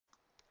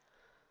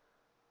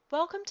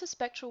Welcome to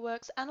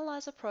SpectralWorks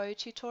AnalyzerPro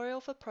tutorial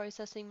for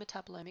processing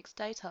metabolomics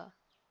data.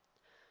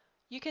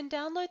 You can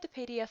download the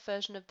PDF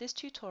version of this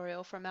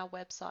tutorial from our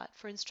website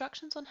for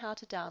instructions on how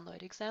to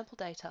download example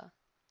data.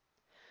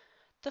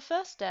 The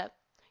first step,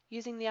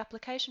 using the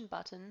application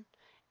button,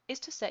 is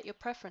to set your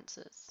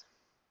preferences.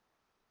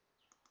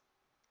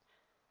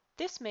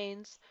 This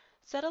means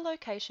set a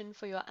location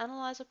for your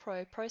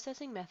AnalyzerPro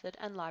processing method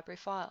and library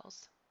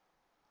files.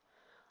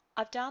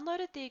 I've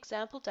downloaded the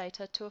example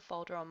data to a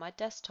folder on my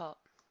desktop.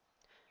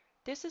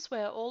 This is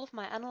where all of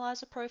my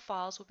AnalyzerPro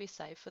files will be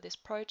saved for this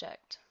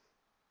project.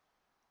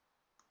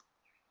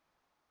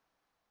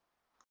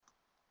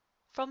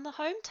 From the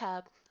Home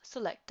tab,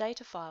 select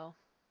Data File.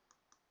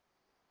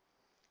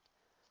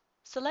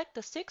 Select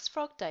the 6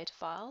 frog data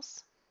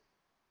files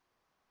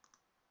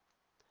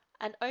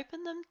and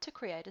open them to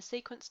create a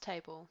sequence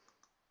table.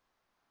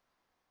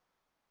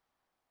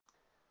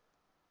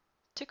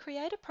 To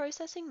create a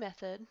processing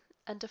method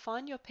and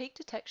define your peak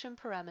detection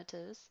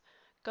parameters,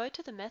 go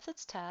to the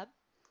Methods tab,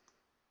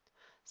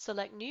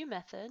 select New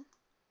Method,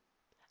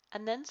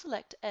 and then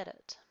select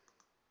Edit.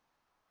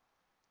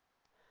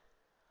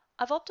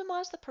 I've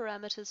optimized the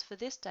parameters for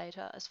this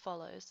data as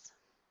follows.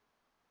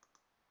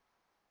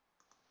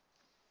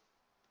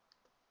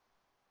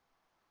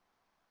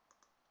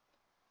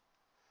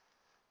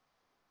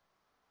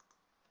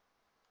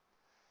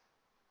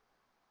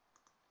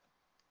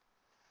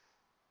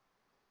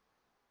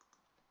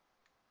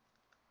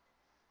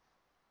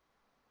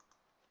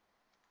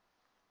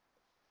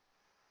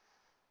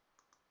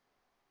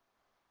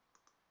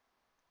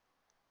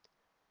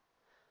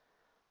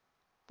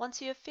 Once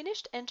you have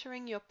finished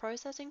entering your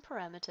processing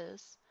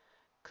parameters,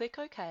 click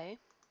OK,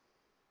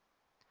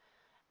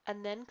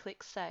 and then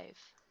click Save.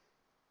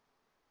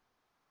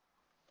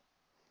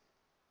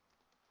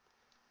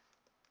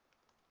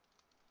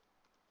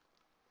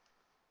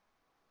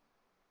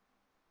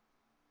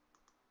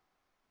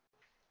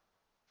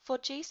 For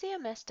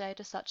GCMS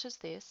data such as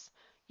this,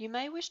 you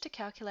may wish to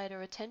calculate a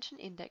retention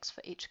index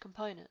for each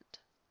component.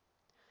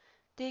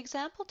 The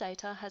example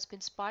data has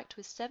been spiked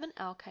with 7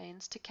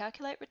 alkanes to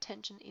calculate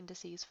retention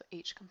indices for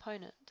each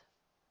component.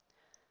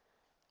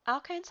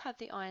 Alkanes have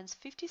the ions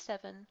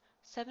 57,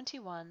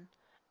 71,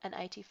 and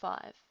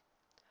 85,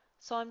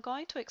 so I'm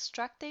going to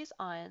extract these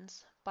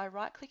ions by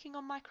right-clicking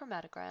on my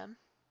chromatogram,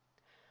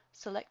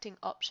 selecting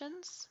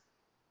Options,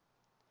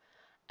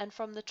 and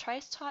from the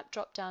Trace Type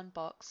drop-down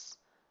box,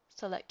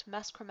 select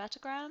Mass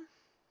Chromatogram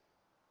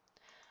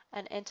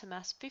and enter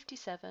Mass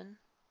 57,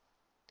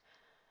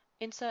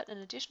 insert an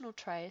additional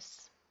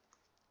trace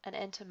and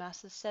enter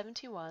masses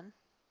 71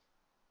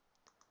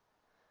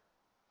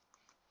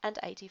 and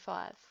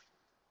 85.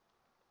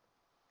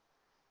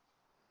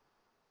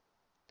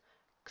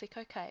 Click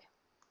OK.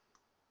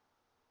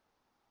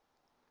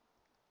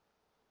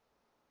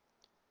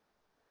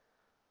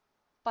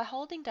 By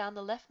holding down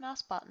the left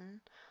mouse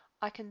button,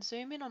 I can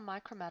zoom in on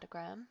my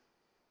chromatogram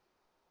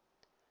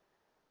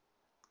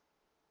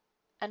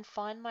and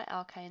find my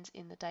alkanes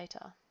in the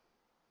data.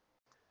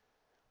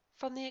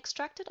 From the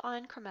extracted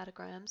ion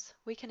chromatograms,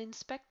 we can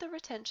inspect the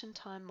retention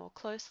time more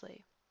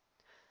closely.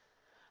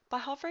 By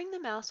hovering the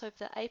mouse over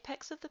the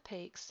apex of the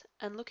peaks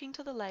and looking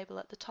to the label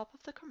at the top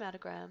of the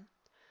chromatogram,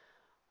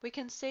 we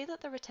can see that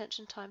the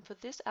retention time for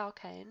this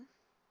alkane,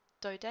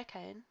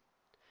 dodecane,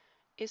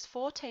 is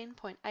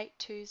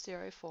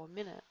 14.8204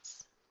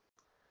 minutes.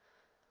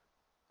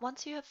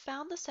 Once you have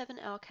found the 7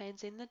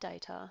 alkanes in the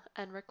data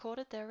and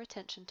recorded their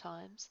retention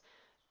times,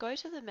 go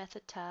to the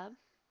Method tab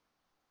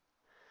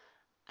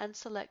and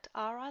select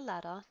RI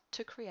ladder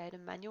to create a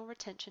manual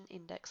retention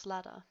index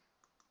ladder.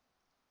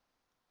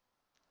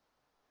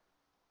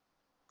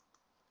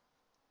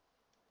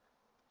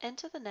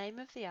 Enter the name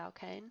of the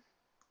alkane,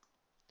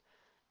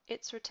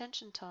 its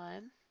retention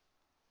time,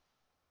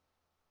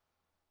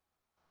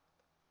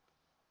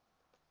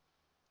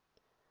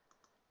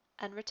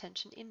 and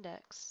retention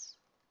index.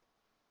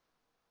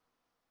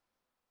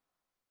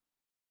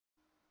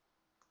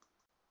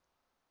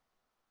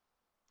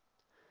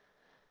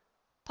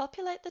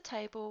 Populate the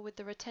table with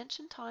the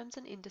retention times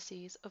and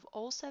indices of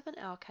all 7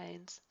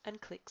 alkanes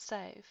and click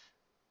Save.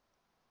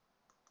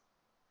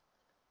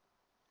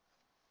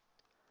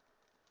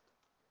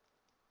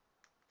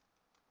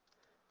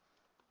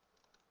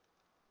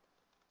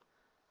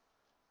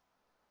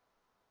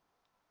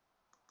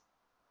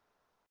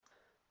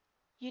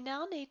 You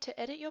now need to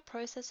edit your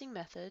processing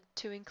method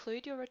to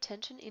include your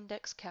retention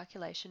index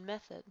calculation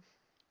method.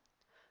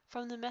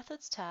 From the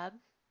Methods tab,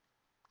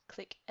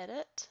 click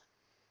Edit,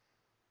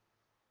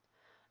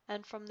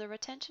 and from the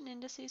Retention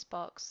Indices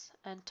box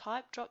and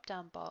Type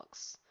drop-down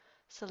box,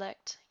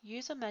 select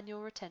Use a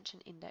Manual Retention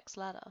Index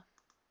Ladder.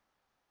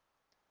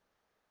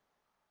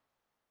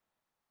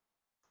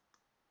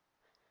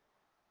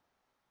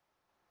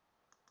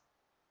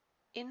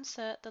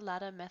 Insert the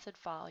ladder method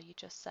file you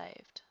just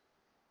saved.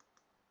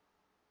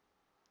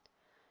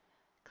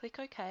 Click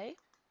OK,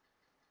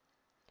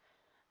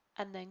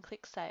 and then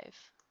click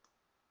Save.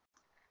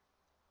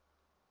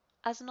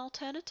 As an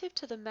alternative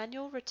to the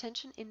manual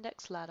retention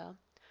index ladder,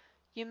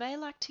 You may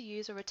like to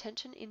use a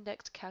retention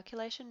index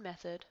calculation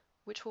method,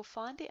 which will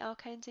find the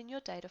alkanes in your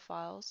data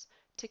files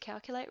to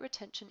calculate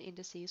retention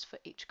indices for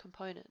each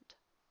component.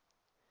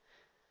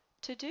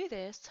 To do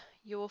this,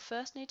 you will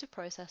first need to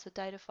process a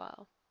data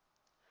file.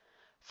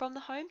 From the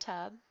Home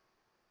tab,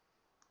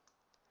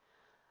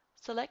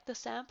 select the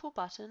Sample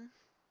button,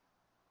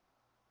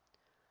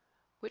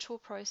 which will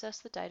process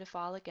the data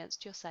file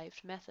against your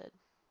saved method.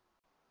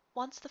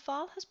 Once the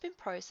file has been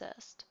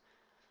processed,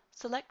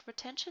 select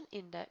Retention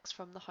Index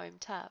from the Home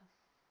tab.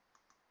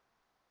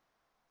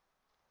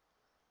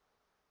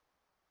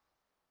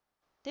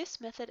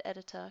 This method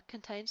editor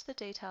contains the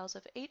details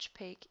of each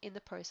peak in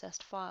the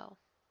processed file.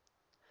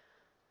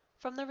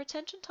 From the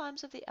retention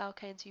times of the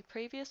alkanes you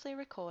previously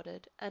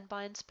recorded, and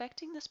by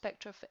inspecting the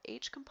spectra for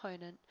each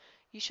component,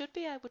 you should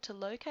be able to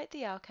locate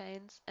the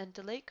alkanes and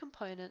delete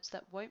components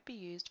that won't be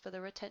used for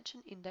the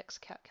retention index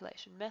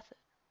calculation method.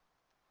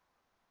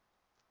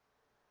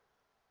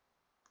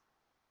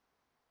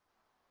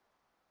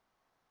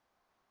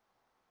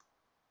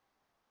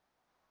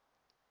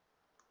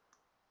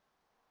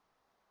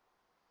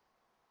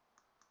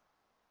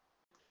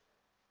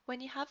 When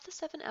you have the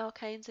 7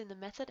 alkanes in the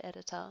method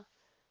editor,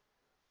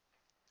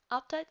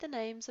 update the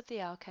names of the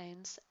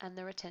alkanes and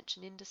the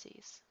retention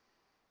indices.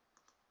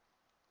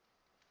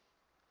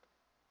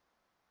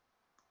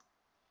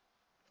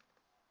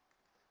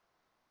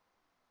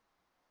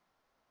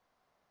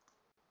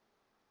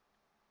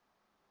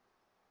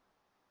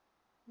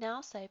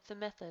 Now save the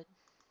method.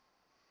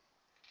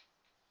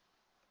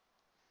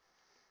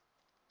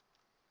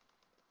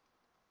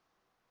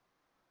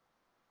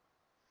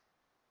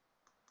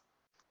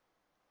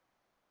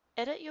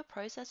 Edit your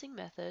processing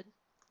method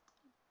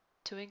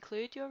to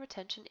include your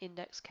retention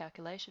index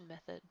calculation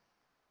method.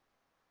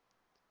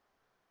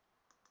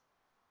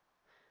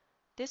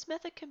 This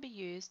method can be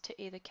used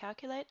to either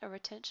calculate a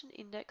retention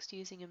index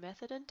using a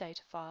method and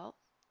data file,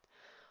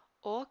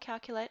 or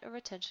calculate a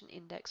retention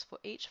index for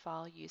each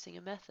file using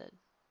a method.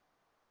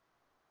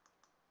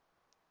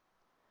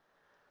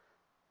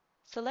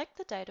 Select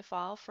the data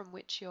file from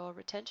which your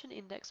retention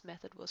index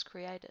method was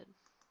created.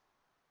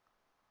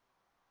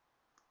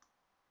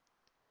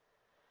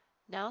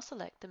 Now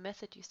select the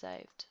method you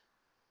saved.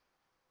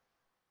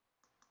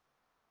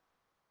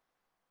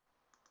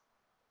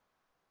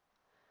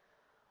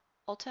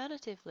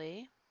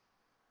 Alternatively,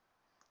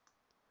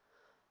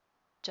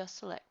 just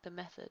select the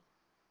method.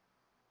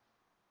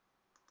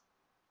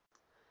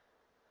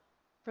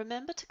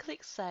 Remember to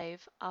click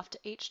Save after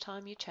each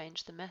time you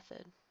change the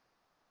method.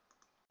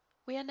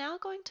 We are now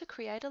going to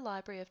create a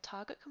library of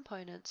target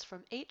components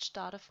from each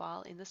data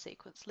file in the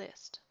sequence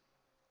list.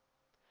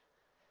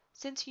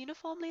 Since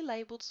uniformly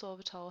labeled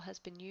sorbitol has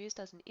been used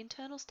as an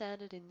internal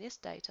standard in this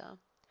data,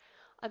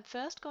 I'm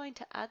first going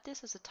to add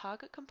this as a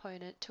target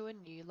component to a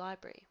new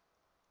library.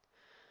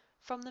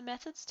 From the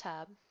Methods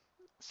tab,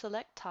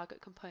 select Target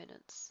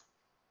Components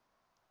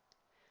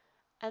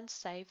and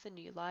save the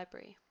new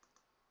library.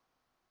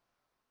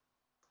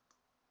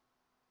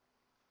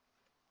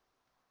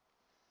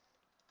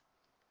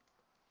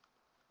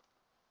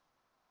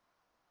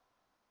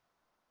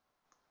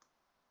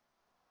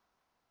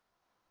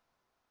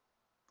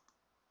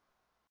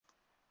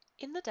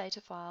 In the data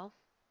file,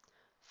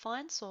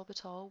 find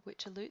sorbitol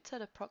which elutes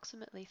at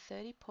approximately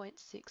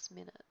 30.6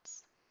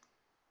 minutes.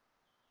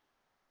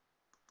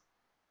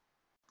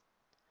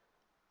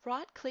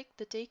 Right-click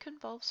the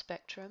deconvolve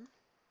spectrum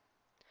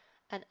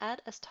and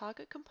add as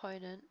target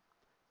component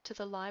to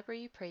the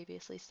library you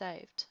previously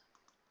saved.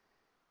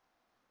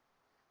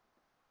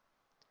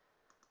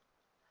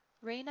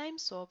 Rename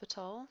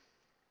sorbitol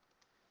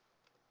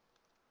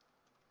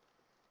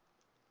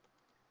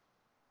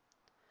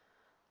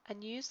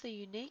and use the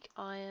unique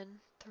ion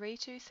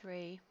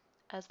 323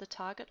 as the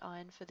target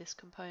ion for this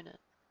component.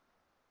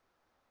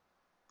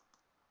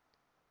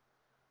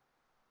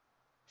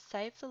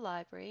 Save the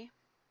library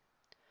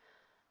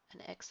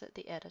and exit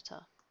the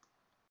editor.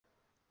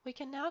 We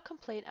can now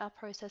complete our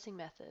processing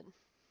method.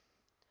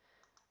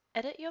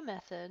 Edit your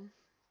method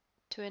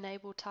to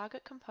enable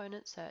target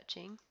component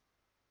searching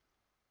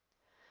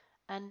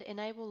and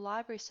enable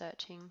library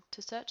searching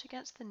to search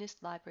against the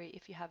NIST library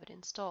if you have it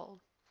installed.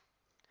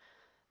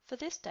 For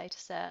this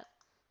dataset,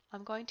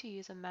 I'm going to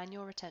use a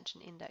manual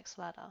retention index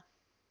ladder.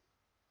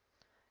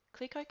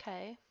 Click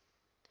OK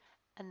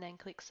and then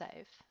click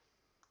Save.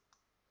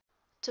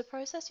 To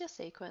process your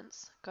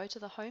sequence, go to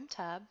the Home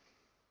tab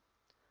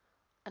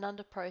and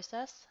under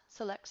Process,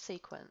 select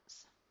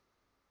Sequence.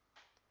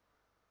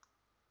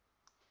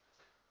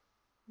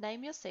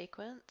 Name your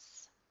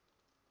sequence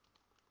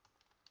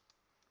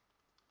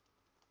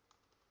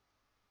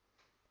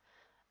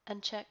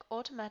and check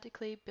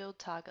Automatically Build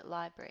Target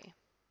Library.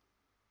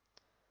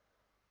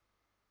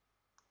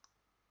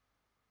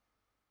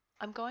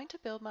 I'm going to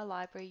build my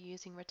library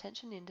using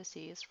retention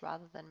indices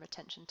rather than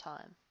retention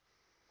time.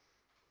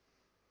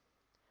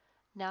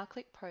 Now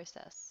click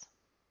Process.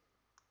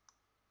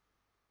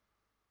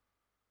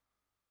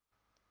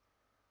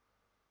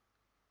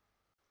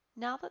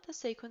 Now that the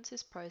sequence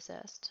is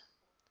processed,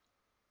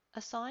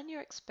 assign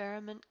your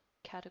experiment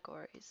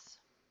categories.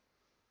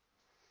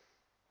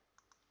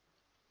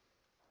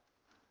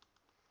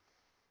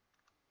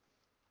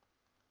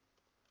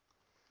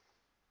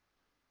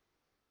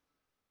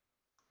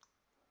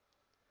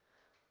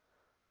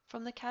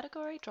 From the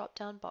category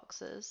drop-down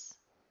boxes,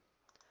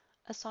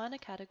 assign a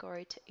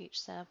category to each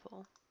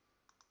sample.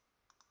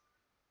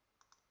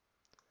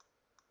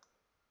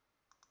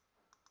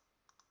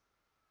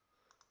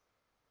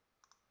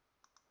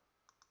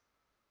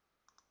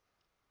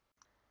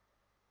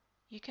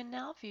 You can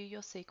now view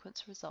your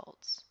sequence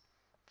results.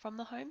 From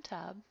the Home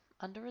tab,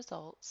 under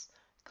Results,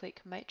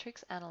 click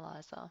Matrix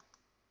Analyzer.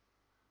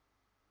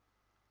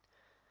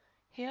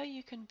 Here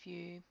you can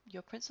view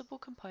your principal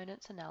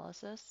components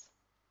analysis,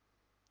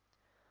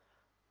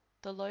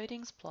 the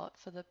loadings plot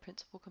for the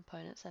principal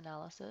components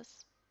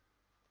analysis,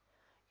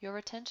 your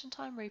retention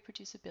time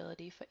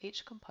reproducibility for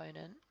each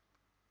component,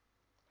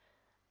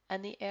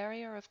 and the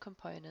area of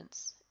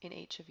components in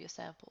each of your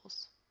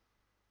samples.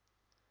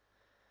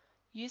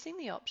 Using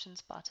the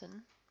Options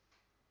button,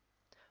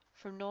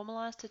 from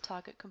Normalize to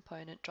Target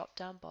Component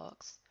drop-down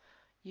box,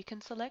 you can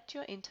select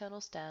your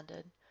internal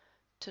standard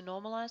to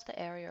normalize the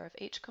area of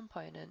each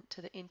component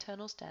to the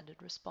internal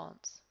standard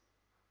response.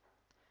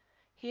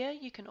 Here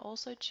you can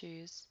also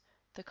choose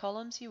the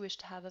columns you wish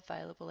to have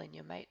available in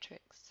your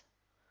matrix.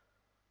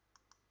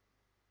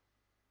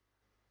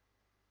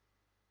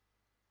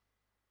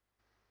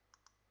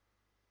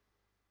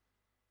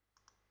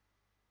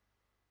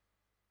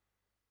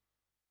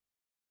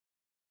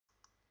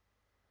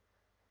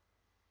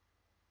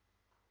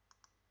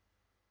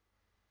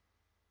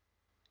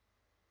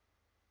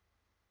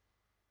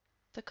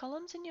 The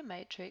columns in your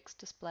matrix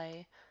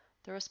display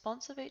the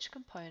response of each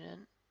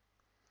component,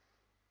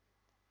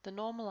 the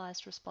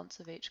normalized response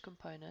of each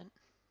component,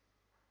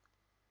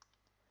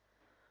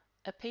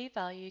 a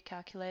p-value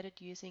calculated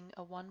using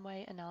a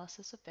one-way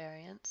analysis of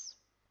variance,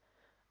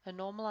 a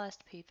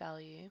normalized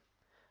p-value,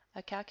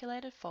 a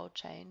calculated fold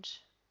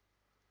change,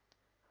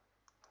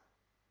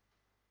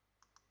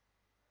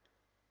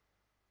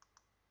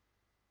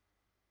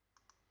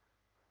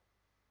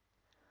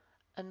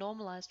 a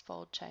normalized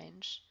fold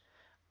change,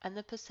 and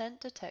the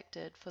percent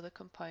detected for the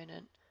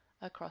component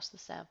across the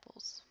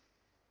samples.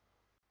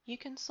 You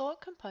can sort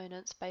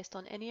components based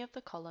on any of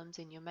the columns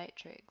in your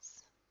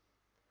matrix.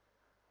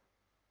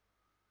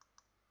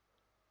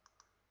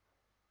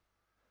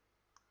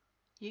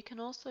 You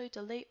can also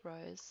delete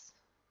rows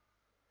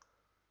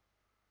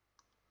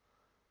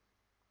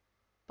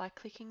by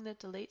clicking the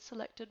Delete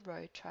Selected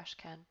Row Trash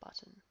Can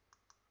button.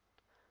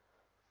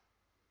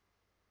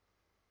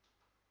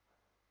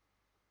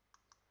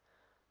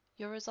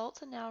 Your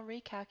results are now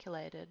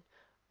recalculated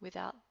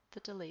without the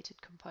deleted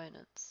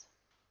components.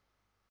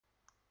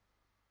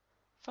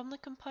 From the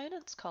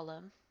Components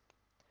column,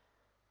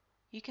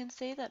 you can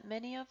see that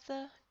many of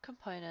the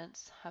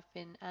components have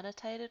been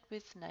annotated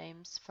with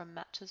names from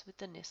matches with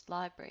the NIST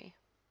library.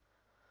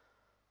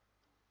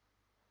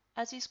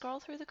 As you scroll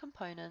through the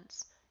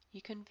components,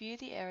 you can view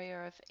the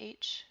area of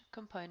each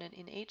component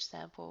in each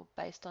sample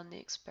based on the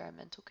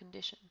experimental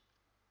condition.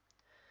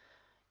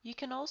 You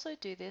can also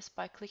do this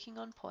by clicking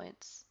on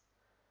points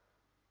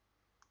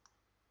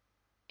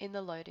in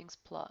the loadings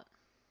plot.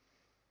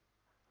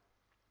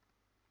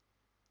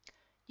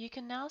 You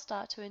can now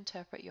start to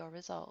interpret your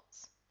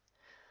results.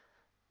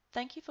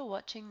 Thank you for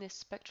watching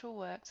this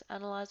SpectralWorks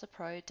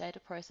AnalyzerPro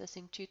data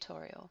processing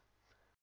tutorial.